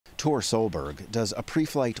Tor Solberg does a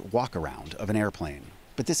pre-flight walk-around of an airplane.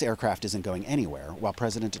 But this aircraft isn't going anywhere while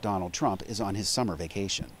President Donald Trump is on his summer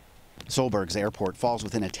vacation. Solberg's airport falls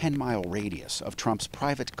within a 10-mile radius of Trump's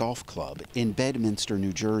private golf club in Bedminster,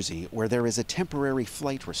 New Jersey, where there is a temporary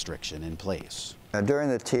flight restriction in place. During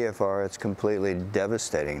the TFR, it's completely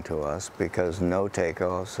devastating to us because no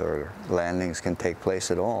takeoffs or landings can take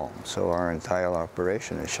place at all. So our entire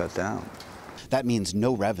operation is shut down. That means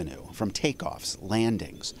no revenue from takeoffs,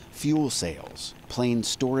 landings, fuel sales, plane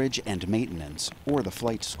storage and maintenance, or the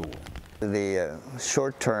flight school. The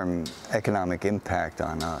short-term economic impact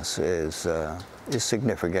on us is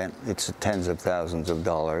significant. It's tens of thousands of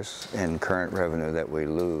dollars in current revenue that we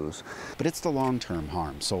lose. But it's the long-term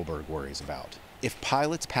harm Solberg worries about. If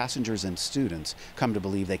pilots, passengers, and students come to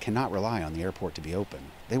believe they cannot rely on the airport to be open,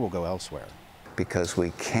 they will go elsewhere. Because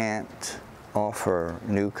we can't offer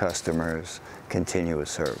new customers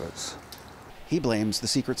continuous service. He blames the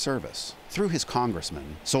Secret Service. Through his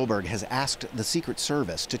congressman, Solberg has asked the Secret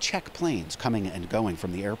Service to check planes coming and going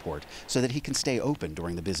from the airport so that he can stay open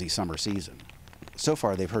during the busy summer season. So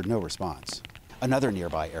far, they've heard no response. Another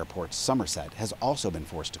nearby airport, Somerset, has also been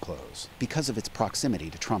forced to close because of its proximity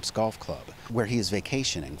to Trump's golf club, where he is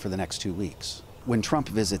vacationing for the next 2 weeks. When Trump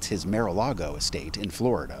visits his Mar-a-Lago estate in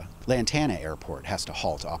Florida, Lantana Airport has to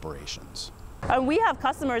halt operations. We have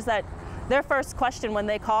customers that their first question when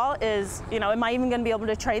they call is, am I even going to be able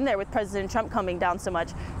to train there with President Trump coming down so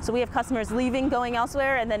much? So we have customers leaving, going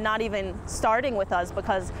elsewhere, and then not even starting with us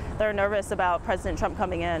because they're nervous about President Trump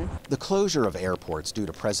coming in. The closure of airports due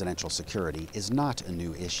to presidential security is not a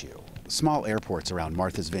new issue. Small airports around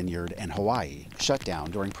Martha's Vineyard and Hawaii shut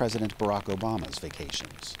down during President Barack Obama's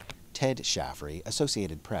vacations. Ted Shaffrey,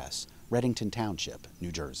 Associated Press, Reddington Township,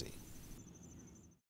 New Jersey.